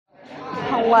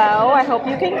Hello, I hope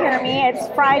you can hear me. It's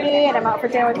Friday and I'm out for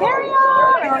dinner with Miriam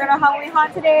and we're going to Halloween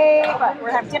haunt today, but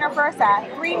we're going to have dinner first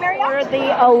at 3, Miriam. We're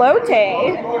the elote.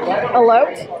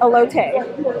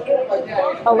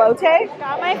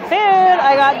 Got my food.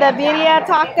 I got the birria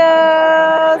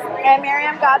tacos and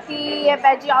Miriam got the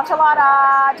veggie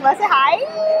enchilada. Do you want to say hi?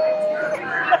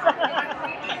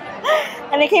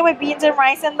 And it came with beans and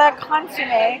rice and the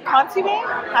consomme. Consomme?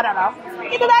 I don't know.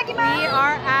 We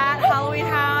are at Halloween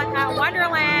Haunt at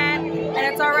Wonderland, and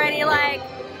it's already like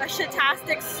a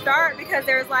shitastic start because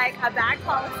there's like a bag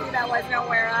policy that I wasn't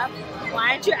aware of.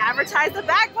 Why didn't you advertise the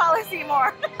bag policy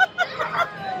more?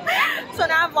 So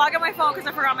now I'm vlogging my phone because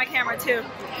I forgot my camera too.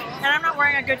 And I'm not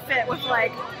wearing a good fit with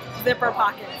like zipper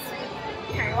pockets.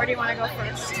 Okay, where do you want to go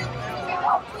first?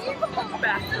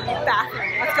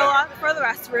 Bathroom. Let's go out for the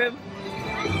restroom.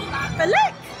 But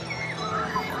look!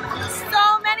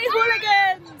 So many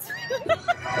hooligans!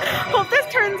 Hope this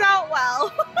turns out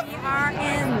well. We are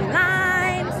in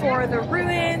line for the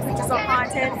ruins, which is a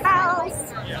haunted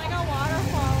house. Like a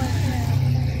waterfall in here.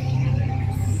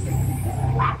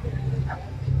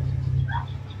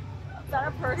 Is that a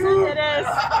person? It is.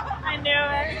 I knew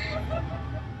it.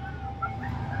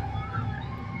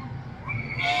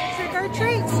 Trick or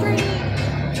treat street.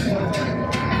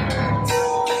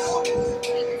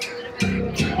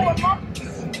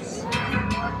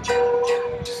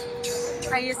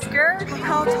 Are you scared? Look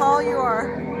how tall you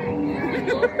are.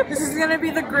 This is gonna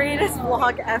be the greatest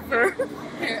vlog ever.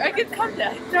 Here, I could come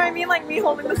down. You know what I mean? Like me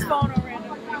holding this phone over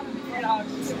randomly.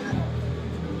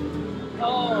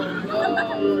 Oh no.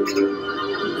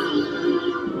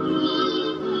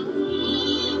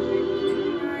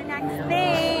 Our next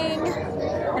thing.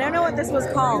 I don't know what this was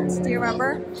called. Do you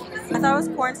remember? I thought it was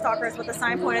Corn Stalkers, but the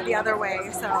sign pointed the other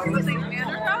way. So.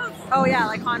 Manor House? Oh yeah,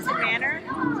 like Haunted Manor.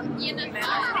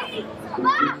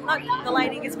 Look, the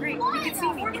lighting is great. You can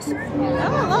see me.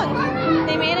 Oh look,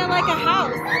 they made it like a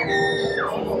house.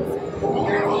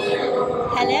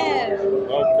 Hello.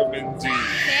 Welcome indeed.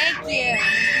 Thank you.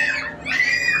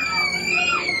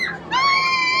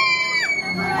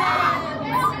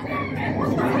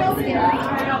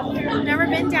 I've never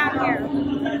been down here.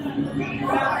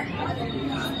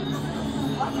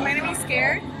 Am I gonna be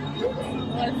scared?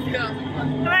 Let's go.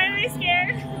 Am I gonna be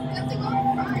scared?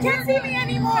 You can't see me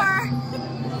anymore.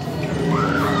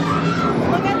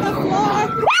 Look at the floor.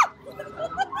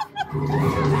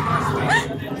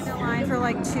 The line for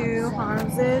like 2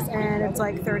 houses and it's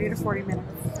like 30 to 40 minutes.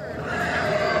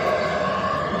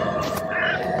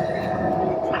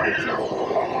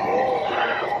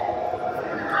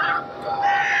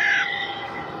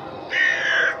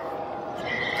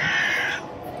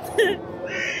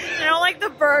 I don't like the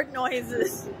bird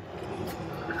noises.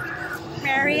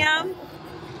 Miriam?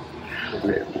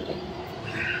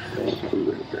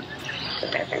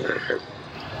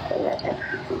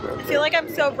 I feel like I'm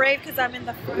so brave because I'm in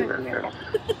the front.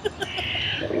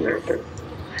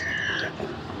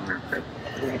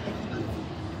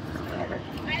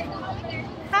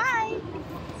 Hi!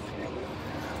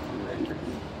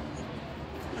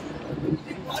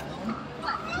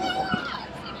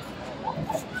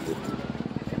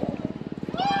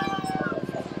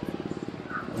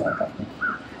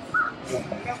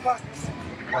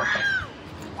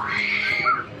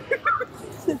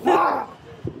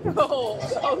 Oh,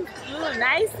 Ooh,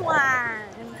 nice one.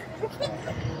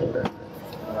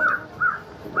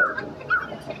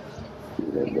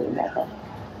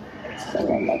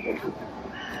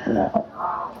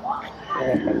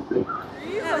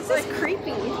 Yeah, this is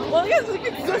creepy. well, yes, look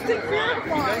at this.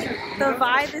 The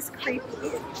vibe is creepy.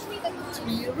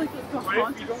 You look at the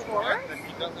haunted forest. Then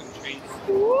he doesn't change.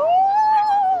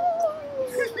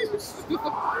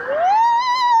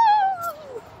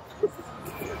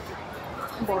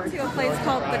 To a place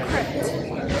called the Crypt.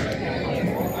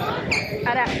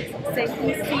 Ahora, c'est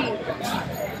ici.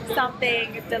 Something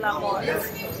de la mort.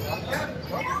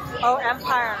 Oh,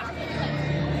 Empire.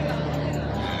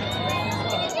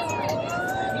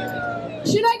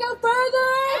 Should I go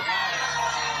further?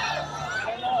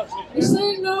 You're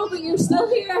saying no, but you're still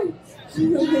here.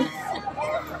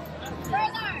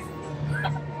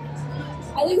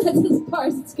 I think that's as far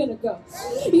as it's gonna go.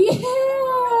 Yeah!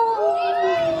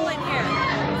 In here.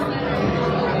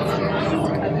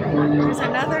 There's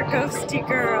another ghosty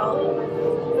girl.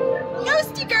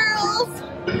 Ghosty girls!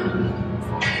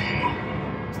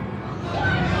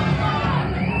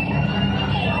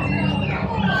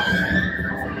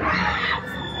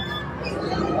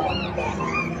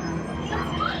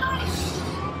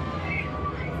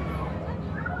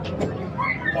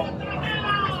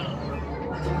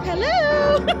 Hello!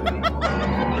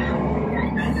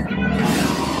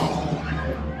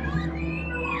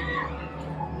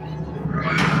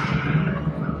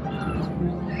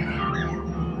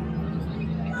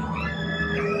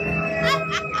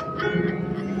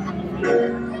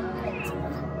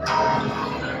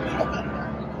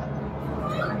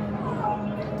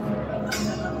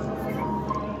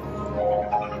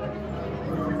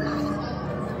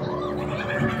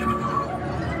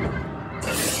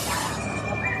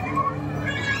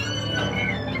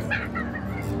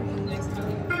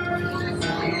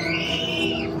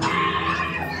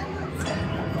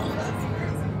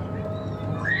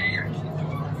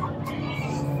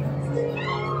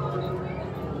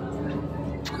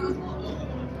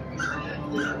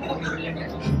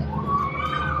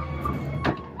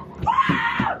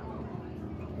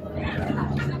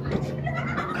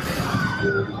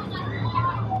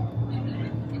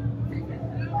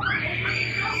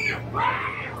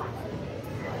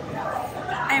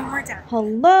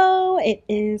 Hello, it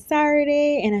is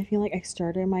Saturday and I feel like I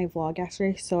started my vlog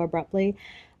yesterday so abruptly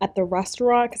at the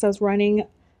restaurant because I was running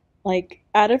like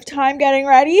out of time getting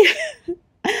ready.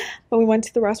 But we went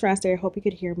to the restaurant yesterday. I hope you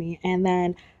could hear me. And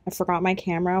then I forgot my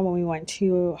camera when we went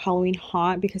to Halloween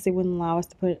Haunt because they wouldn't allow us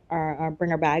to put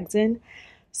bring our bags in.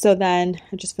 So then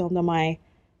I just filmed on my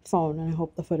phone and I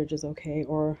hope the footage is okay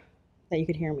or that you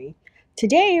could hear me.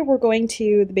 Today we're going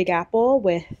to the Big Apple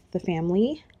with the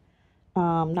family.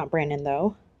 Not Brandon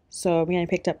though. So I'm getting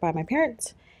picked up by my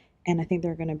parents and I think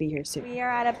they're gonna be here soon. We are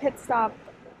at a pit stop.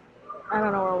 I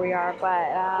don't know where we are, but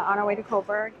on our way to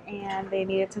Coburg, and they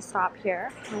needed to stop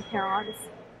here, my parents,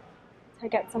 to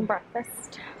get some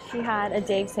breakfast. She had a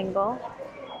Dave single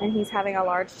and he's having a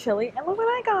large chili. And look what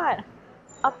I got!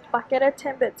 A bucket of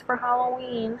Timbits for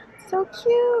Halloween. So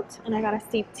cute! And I got a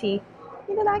steep tea.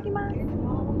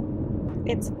 Itadakimasu.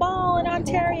 It's fall in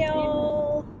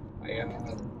Ontario!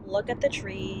 Look at the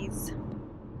trees.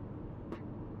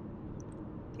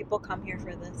 People come here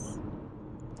for this.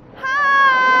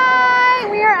 Hi!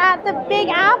 We are at the Big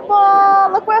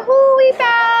Apple. Look who we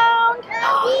found.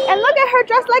 And look at her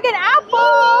dressed like an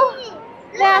apple.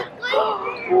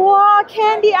 Wow,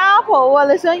 candy apple. 哇，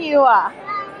你想要啊？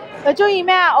你中意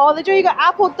咩啊？我哋中意個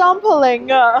apple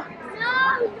dumpling 啊。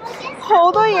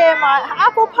好多嘢買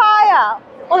apple pie 啊！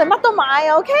我哋乜都買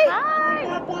啊 ，OK？ Hi，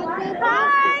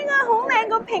 我好靚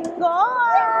個蘋果啊，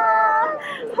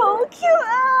好 cute 啊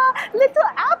 ，little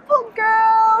apple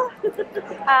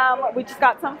girl。We just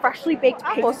got some freshly baked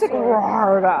pastry. 識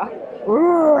roar 㗎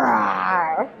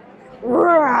 ，roar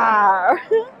roar.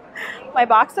 My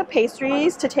box of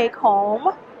pastries to take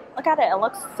home. Look at it, it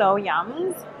looks so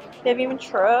yum. They have even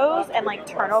churros and like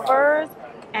turnovers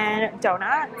and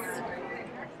donuts.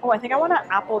 Oh, I think I want an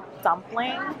apple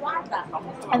dumpling.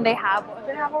 And they have, what do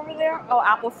they have over there? Oh,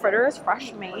 apple fritters,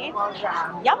 fresh made.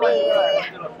 Yummy!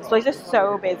 This place is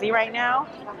so busy right now.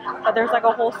 But there's like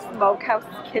a whole smokehouse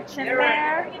kitchen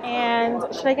there. And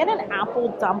should I get an apple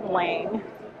dumpling?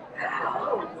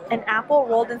 An apple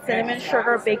rolled in cinnamon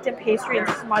sugar, baked in pastry, and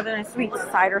smothered in sweet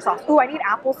cider sauce. Oh, I need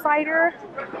apple cider.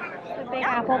 The Big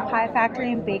Apple Pie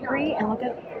Factory and Bakery. And look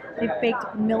at, they've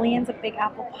baked millions of Big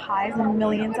Apple pies and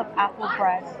millions of apple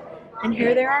bread. And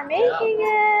here they are making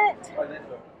it.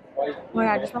 Oh my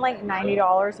god, I just spent like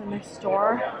 $90 in this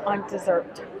store on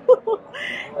dessert.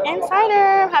 And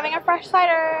cider. I'm having a fresh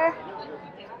cider.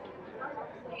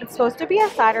 It's supposed to be a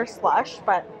cider slush,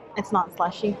 but it's not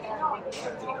slushy.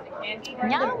 We're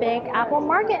at the Big Apple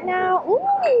Market now.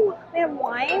 Ooh, they have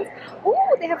wines.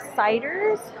 Ooh, they have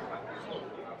ciders.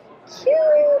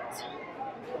 Cute.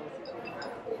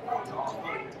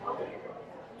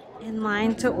 In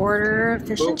line to order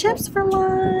fish and chips for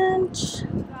lunch.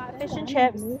 Fish and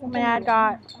chips. My dad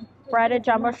got breaded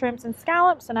jumbo shrimps and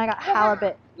scallops, and I got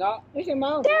halibut. Darren!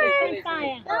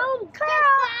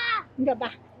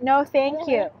 Clara! No, thank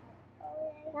you.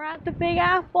 We're at the Big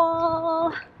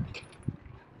Apple.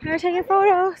 We're taking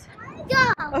photos.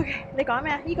 Okay, 你講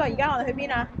咩？依個而家我哋去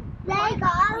邊啊？你講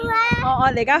啦。我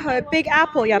哋而家去 Big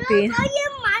Apple 入邊。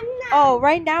Oh,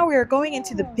 right now we are going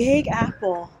into the Big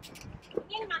Apple.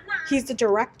 He's the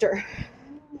director.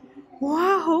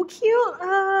 Wow, 好 cute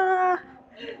啊！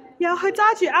又去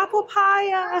揸住 apple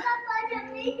pie 啊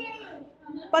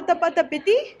 ！Butter butter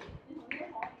bitty，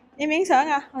 影唔影相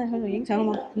啊？我哋去度影相好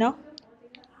冇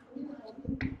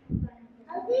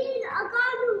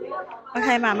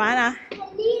 ？No。OK， 慢慢啊。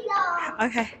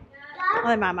OK，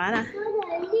 我哋慢慢啊。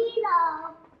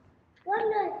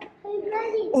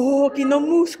哦，見到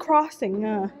Moose Crossing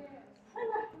啊！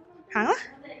行啊！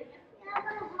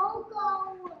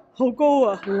好高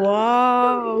啊！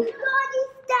哇！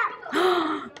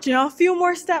仲有 few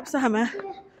more steps 啊，係咪？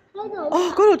哦，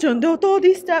嗰度仲有多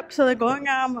啲 steps 啊！你講得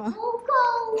啱啊！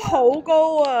好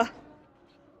高啊！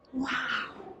哇！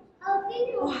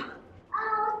哇！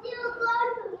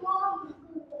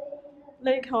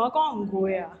你同我講唔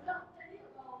攰啊？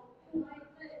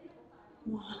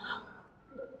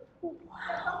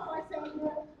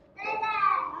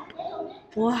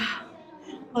哇！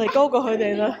我哋高過佢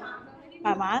哋啦，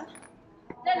慢慢。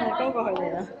我哋高過佢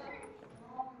哋啦。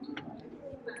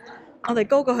我哋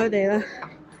高過佢哋啦。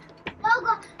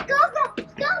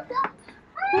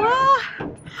哇！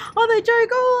我哋最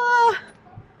高啊！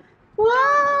哇！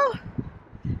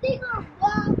呢個唔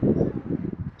work，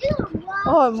 呢個唔 work。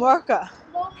哦，唔 work 㗎。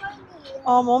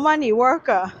哦，冇 money work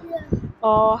㗎。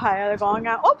哦，係啊，你講得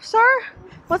啱。哦 ，sir，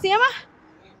 冇事啊嘛？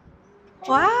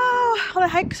哇！我哋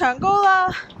喺上高啦。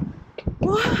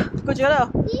哇！佢住嗰度。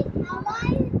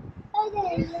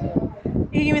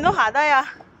你見唔見到下低啊？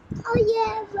哦耶！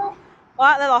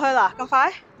哇！你落去啦，咁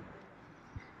快？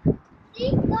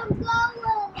咦，咁高啊！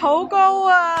好高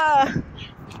啊！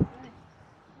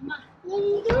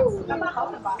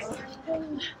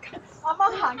阿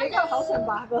媽行幾級口唇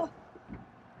白㗎。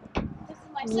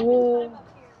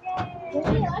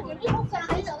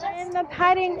In the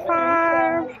petting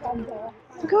farm.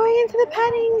 Going into the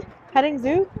petting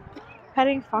zoo?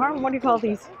 Petting farm? What do you call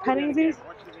these? Petting zoos?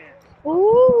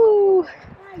 Ooh,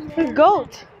 a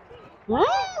goat.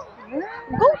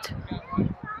 Goat.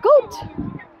 Goat.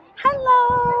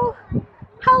 Hello.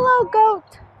 Hello,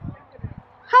 goat.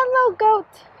 Hello, goat.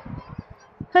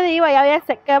 佢哋以為有嘢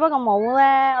食嘅，不過冇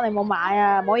咧，我哋冇買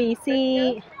啊，唔好意思。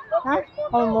嚇，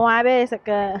我哋冇買俾你食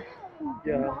嘅。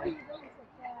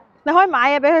你可以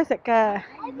買嘢俾佢食嘅。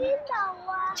喺邊度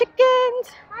啊 ？Chickens。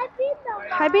喺邊度？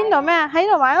喺邊度咩啊？喺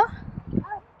呢度買咯。呢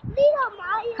度買。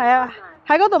係啊，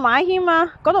喺嗰度買添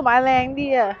啊，嗰度買靚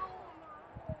啲啊。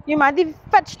要買啲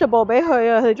vegetable 俾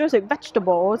佢啊，佢哋中意食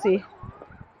vegetable 好似。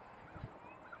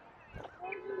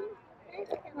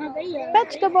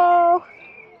vegetable。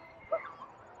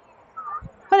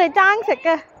佢哋爭食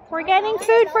嘅。We're getting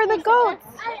food for the goats。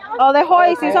哦，你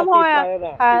開小心開啊！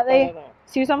係你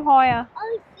小心開啊！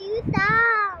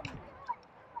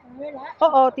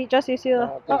哦，跌咗少少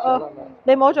啦。哦，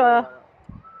你唔好做啊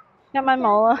！1蚊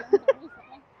冇啊！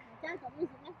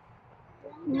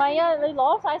唔係啊，你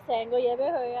攞晒成個嘢俾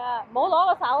佢啊！唔好攞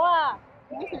個手啊！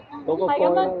係咁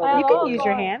樣。You can use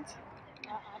your hands.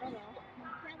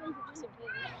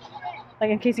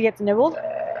 Like in case he gets nibbled.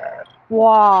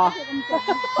 哇！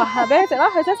俾佢食啦，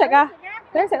佢想食啊！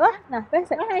俾佢食啦，嗱，俾佢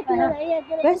食。俾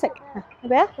佢食，你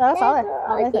俾啊，攞個手嚟，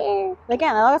俾佢食。你驚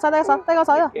人啊？攞個手，低個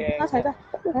手度，一齊啫。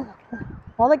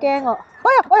我都驚我。哎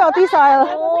呀，我跌晒啦！唔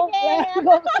係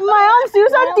我唔小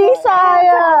心跌晒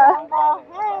啊！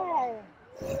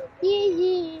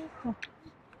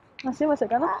阿小咪食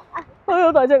緊啦。哎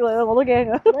好大隻嚟啊！我都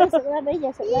驚啊！俾佢食啦，俾嘢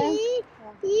食啦。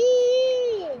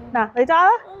嗱，你揸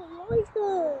啦。係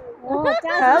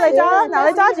啊，你揸啦，嗱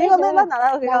你揸住呢個呢啦，嗱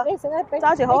你揸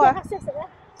住好啊。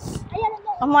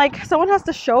I'm like someone has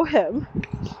to show him.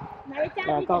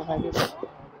 Con phải đi.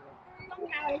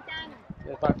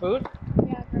 Find food?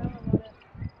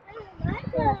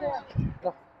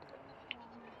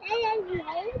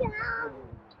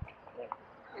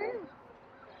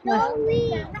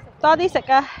 Yeah. 多啲食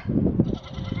啊！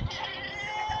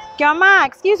叫阿媽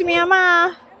 ，excuse me 阿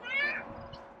媽。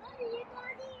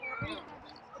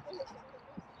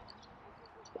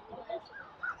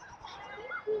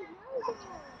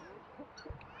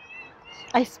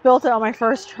I spilled it on my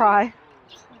first try.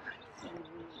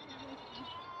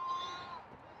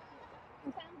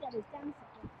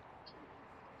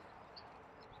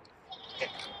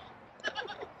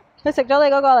 佢食咗你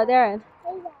嗰個啦 ，Darren。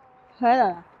佢喺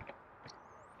度。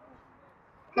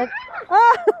你啊！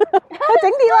佢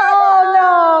整跌啦 ！Oh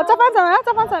no！ 執翻上嚟啊！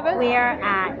執翻上嚟俾。We are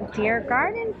at Deer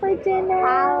Garden for dinner.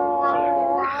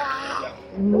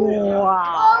 Wow!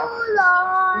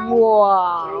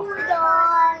 Wow!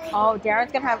 Oh,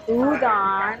 Darren's gonna have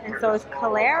udon, and so is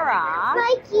Clara.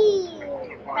 Spicy.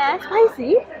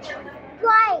 Spicy?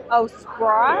 Sprite. Oh,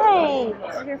 Sprite.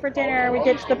 We're here for dinner. We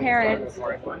ditched the parents.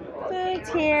 Food's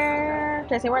here.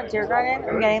 Did I say we're at Deer Garden?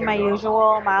 I'm getting my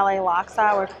usual Malay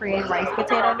laksa with Korean rice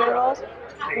potato noodles.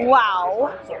 Wow.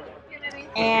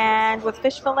 And with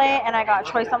fish fillet, and I got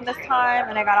choy sum this time,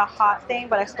 and I got a hot thing,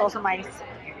 but I stole some ice.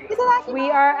 We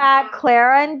are at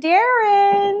Clara and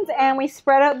Darren's, and we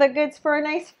spread out the goods for a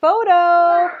nice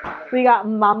photo. We got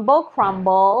mumbo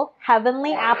crumble,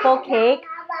 heavenly apple cake,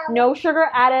 no sugar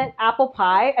added apple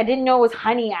pie. I didn't know it was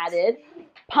honey added.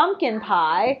 Pumpkin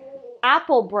pie,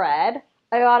 apple bread.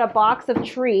 I got a box of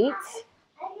treats.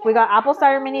 We got apple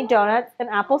cider mini donuts and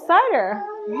apple cider.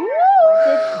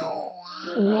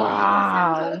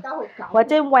 Wow. What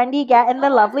did Wendy get in the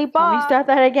lovely box? Let me start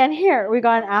that again here. We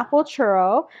got an apple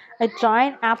churro, a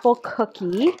giant apple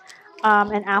cookie,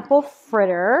 an apple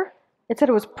fritter. It said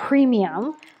it was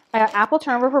premium. I got apple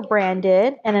turnover for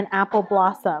Brandon and an apple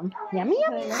blossom. Yummy,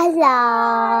 yummy.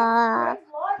 Hello.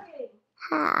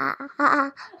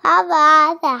 How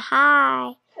about the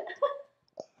hi?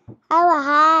 How about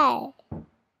hi?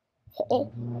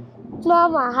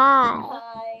 Mama, hi.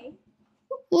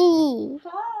 Hi.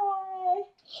 Hi.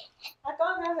 I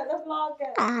got her the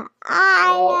vlogger.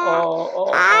 Hi.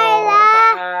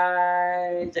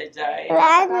 Chạy chạy.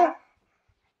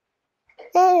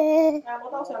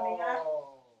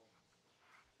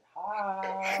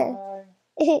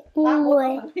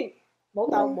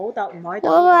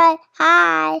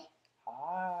 Hi.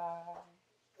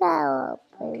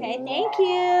 Okay, thank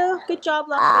you. Good job,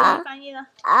 lovely.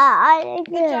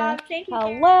 Good job. Thank you.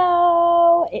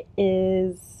 Hello. It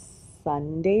is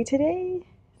Sunday today.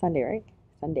 Sunday, right?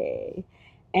 Sunday.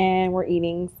 And we're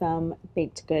eating some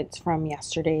baked goods from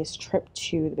yesterday's trip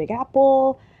to the Big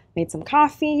Apple. Made some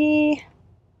coffee.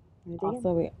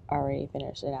 Also, we already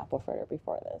finished an apple fritter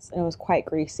before this, and it was quite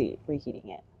greasy reheating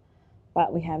it.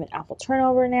 But we have an apple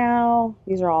turnover now.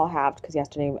 These are all halved because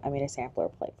yesterday I made a sampler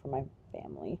plate for my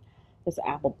family. This is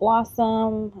apple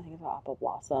blossom. I think it's an apple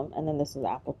blossom. And then this is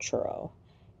apple churro.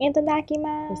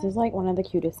 Itadakimasu. This is like one of the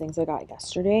cutest things I got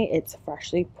yesterday. It's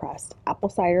freshly pressed apple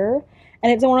cider.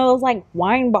 And it's in one of those like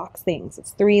wine box things.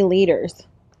 It's 3 liters.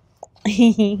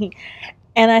 And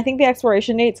I think the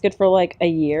expiration date's good for like a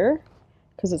year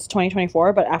because it's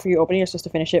 2024. But after you open it, you're supposed to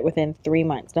finish it within 3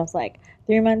 months. And I was like,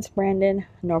 3 months, Brandon?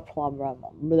 No problem.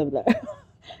 Blah, blah.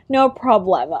 No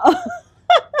problema.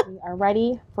 We are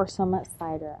ready for some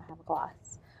cider. I have a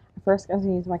glass. First, I was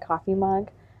going to use my coffee mug.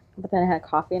 But then it had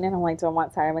coffee in it. I'm like, do I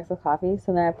want cider mixed with coffee?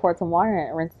 So then I poured some water in it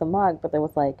and rinsed the mug. But there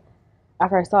was like,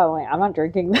 after I saw it, I'm like, I'm not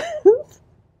drinking this.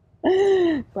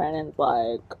 Brandon's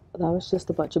like, that was just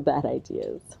a bunch of bad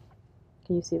ideas.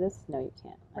 Can you see this? No, you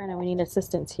can't. Brandon, we need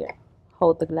assistance here.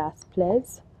 Hold the glass,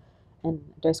 please. And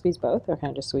do I squeeze both or can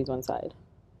I just squeeze one side?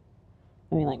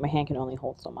 I mean, like, my hand can only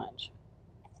hold so much.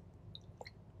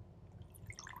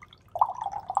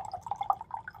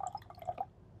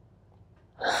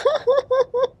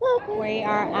 We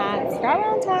are at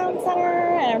Scarborough Town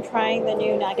Center and I'm trying the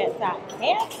new nuggets at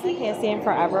KFC. Can't see them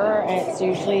forever and it's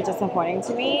usually disappointing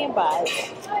to me, but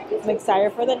I'm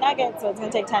excited for the nuggets, so it's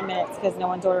going to take 10 minutes because no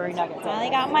one's ordering nuggets. I finally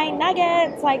got my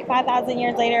nuggets like 5,000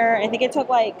 years later. I think it took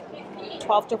like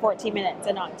 12 to 14 minutes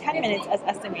and not 10 minutes as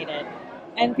estimated.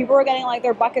 And people were getting like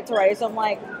their buckets already, so I'm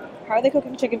like, how are they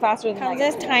cooking chicken faster than that?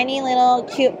 This tiny little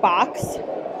cute box.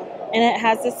 And it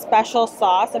has this special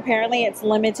sauce. Apparently it's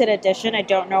limited edition. I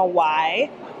don't know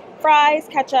why. Fries,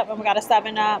 ketchup, and we got a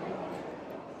 7-Up.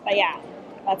 But yeah,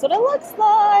 that's what it looks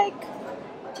like.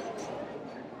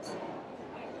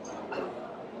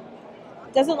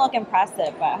 It doesn't look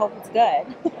impressive, but I hope it's good.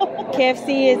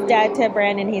 KFC is dead to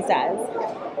Brandon, he says.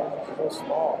 So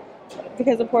small.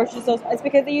 Because the portion is so small. It's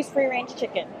because they use free-range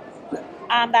chicken.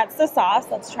 That's the sauce.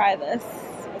 Let's try this.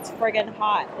 It's friggin'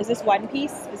 hot. Is this one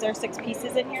piece? Is there 6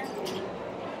 pieces in here?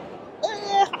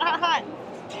 Ugh, hot.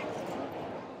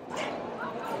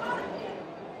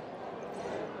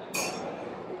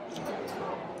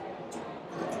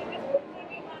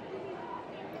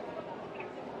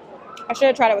 I should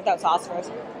have tried it without sauce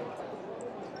first.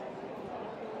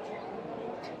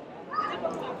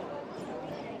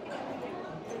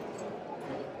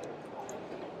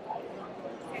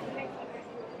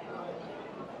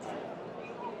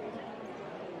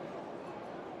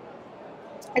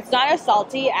 It's not as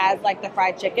salty as like the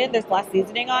fried chicken. There's less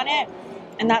seasoning on it.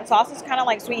 And that sauce is kind of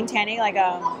like sweet and tangy, like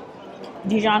a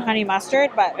Dijon honey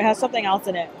mustard, but it has something else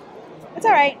in it. It's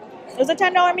all right. It was a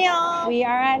 $10 meal. We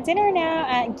are at dinner now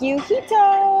at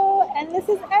Gyuhito, and this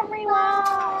is everyone.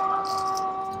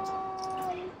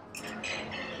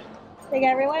 Big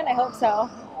everyone? I hope so.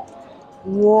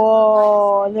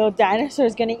 Whoa, little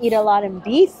dinosaur's gonna eat a lot of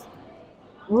beef.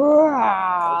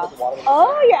 Wow.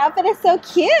 Oh, your outfit is so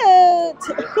cute.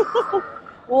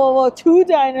 Whoa, 2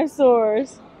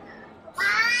 dinosaurs.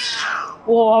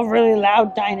 Whoa, a really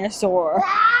loud dinosaur.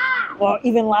 Whoa,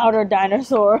 even louder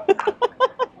dinosaur.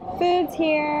 Food's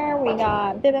here. We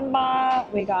got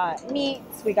bibimbap, we got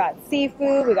meats, we got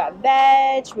seafood, we got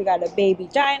veg, we got a baby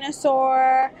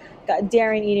dinosaur, got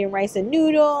Darren eating rice and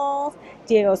noodles,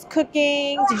 Diego's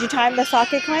cooking. Did you time the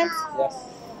socket clamps? Yes.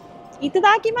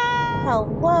 Itadakimasu!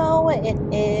 Hello, it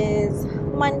is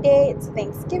Monday. It's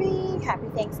Thanksgiving. Happy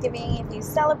Thanksgiving if you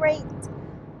celebrate.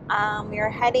 We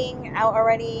are heading out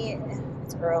already.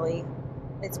 It's early.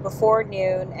 It's before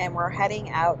noon, and we're heading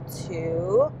out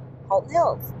to Halton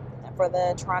Hills for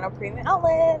the Toronto Premium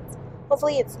Outlets.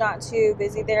 Hopefully it's not too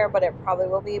busy there, but it probably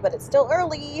will be, but it's still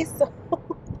early, so.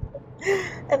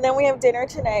 And then we have dinner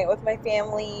tonight with my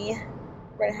family.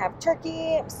 We're gonna have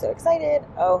turkey. I'm so excited.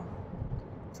 Oh,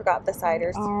 forgot the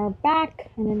ciders. We are back.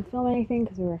 I didn't film anything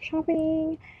because we were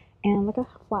shopping. And look how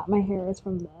flat my hair is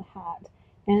from the hat.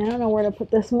 And I don't know where to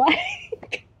put this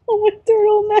mic on my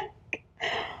turtleneck.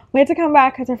 We had to come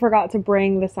back because I forgot to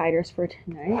bring the ciders for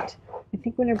tonight. I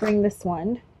think we're going to bring this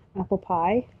one, apple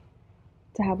pie,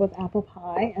 to have with apple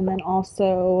pie. And then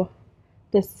also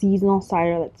the seasonal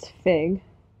cider that's fig.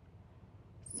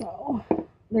 So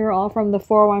they're all from the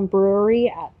 401 Brewery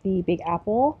at the Big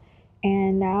Apple.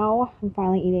 And now I'm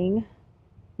finally eating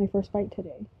my first bite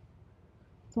today.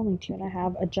 It's only 2 and I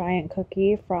have a giant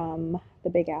cookie from the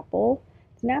Big Apple.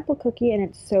 It's an apple cookie and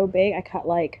it's so big. I cut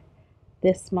like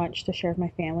this much to share with my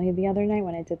family the other night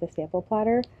when I did the sample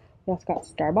platter. We also got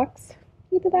Starbucks.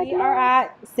 We are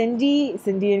at Cindy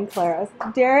and Clara's.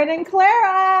 Darren and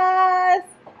Clara's!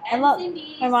 And look,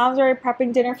 my mom's already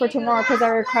prepping dinner for tomorrow because I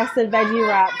requested veggie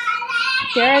wraps.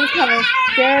 Darren's coming.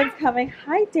 Darren's coming.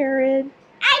 Hi, Darren.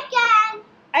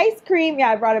 Ice cream.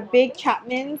 Yeah, I brought a big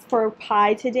Chapman's for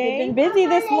pie today. They've been busy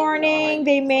this morning.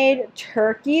 They made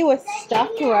turkey with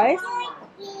stuffed rice.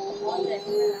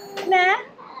 Nah.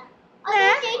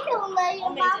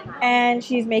 And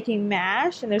she's making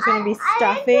mash, and there's going to be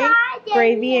stuffing,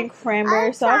 gravy, and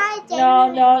cranberry sauce.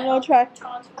 No, try.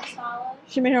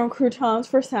 She made her own croutons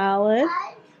for salad.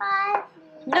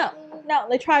 No,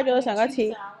 they tried those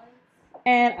tea.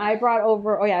 And I brought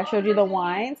over, oh yeah, I showed you the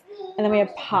wines. And then we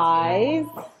have pies.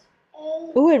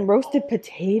 Ooh, and roasted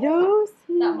potatoes.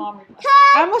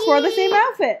 I almost wore the same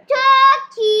outfit.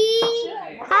 Turkey!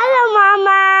 Hello,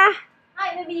 Mama.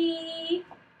 Hi, baby.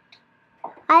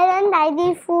 I don't like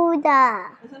this food.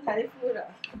 This is Teddy food.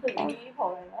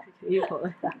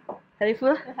 Teddy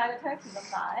food?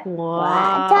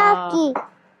 Wow. Turkey.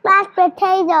 Mashed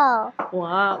potato.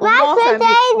 Wow. Mashed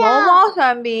potato.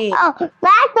 Oh,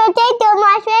 mashed potato,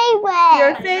 my favorite.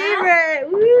 Your favorite.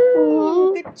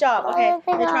 Woo. Good job. Okay,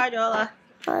 let's try Jola.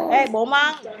 Hey, bố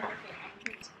mang.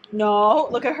 No,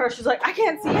 look at her. She's like, I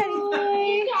can't see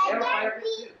anything.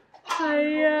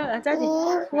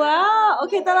 Wow.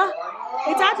 Okay, ta da.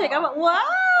 Hey, cha chị cảm ơn. Wow.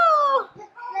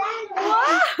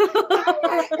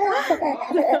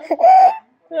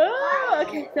 Oh,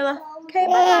 okay, ta da. Okay,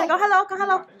 bye bye. Go hello.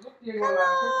 Hello.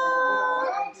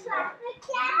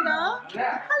 No.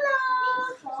 Hello.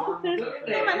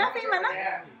 Phim mà nó.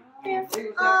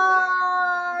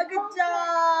 Oh, good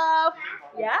job.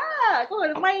 Yeah, có người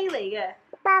được may lì kìa.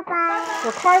 Bye-bye.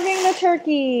 We're carving the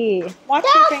turkey. Watch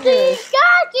your fingers.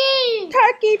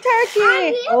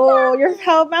 Turkey. Oh, your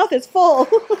mouth is full.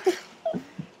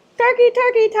 Turkey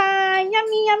time.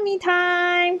 Yummy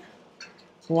time.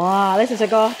 Wow, this is a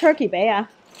go turkey 俾啊。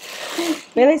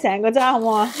俾你成個揸好唔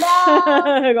好啊？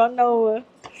講 no 啊。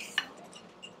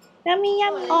Yummy.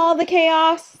 All the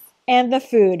chaos and the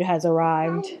food has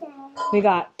arrived. We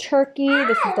got turkey.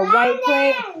 This is the white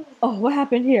plate. Oh, what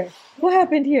happened here?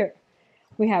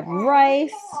 We have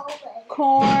rice,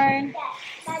 corn,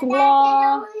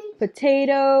 slaw,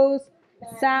 potatoes,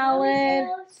 salad,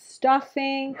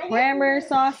 stuffing, cranberry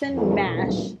sauce, and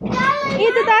mash.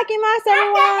 Itadakimasu,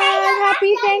 everyone!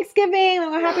 Happy Thanksgiving!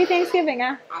 Happy Thanksgiving,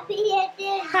 huh?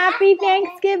 Happy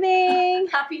Thanksgiving!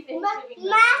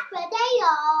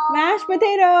 Mashed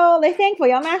potato! 你 thankful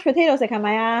有 mashed potato 食係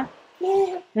咪啊？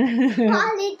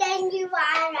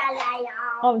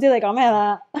我唔知你講咩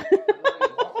啦。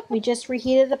We just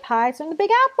reheated the pies from the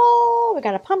Big Apple. We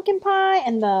got a pumpkin pie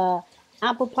and the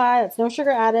apple pie that's no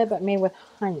sugar added but made with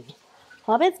honey.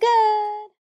 Hope it's good.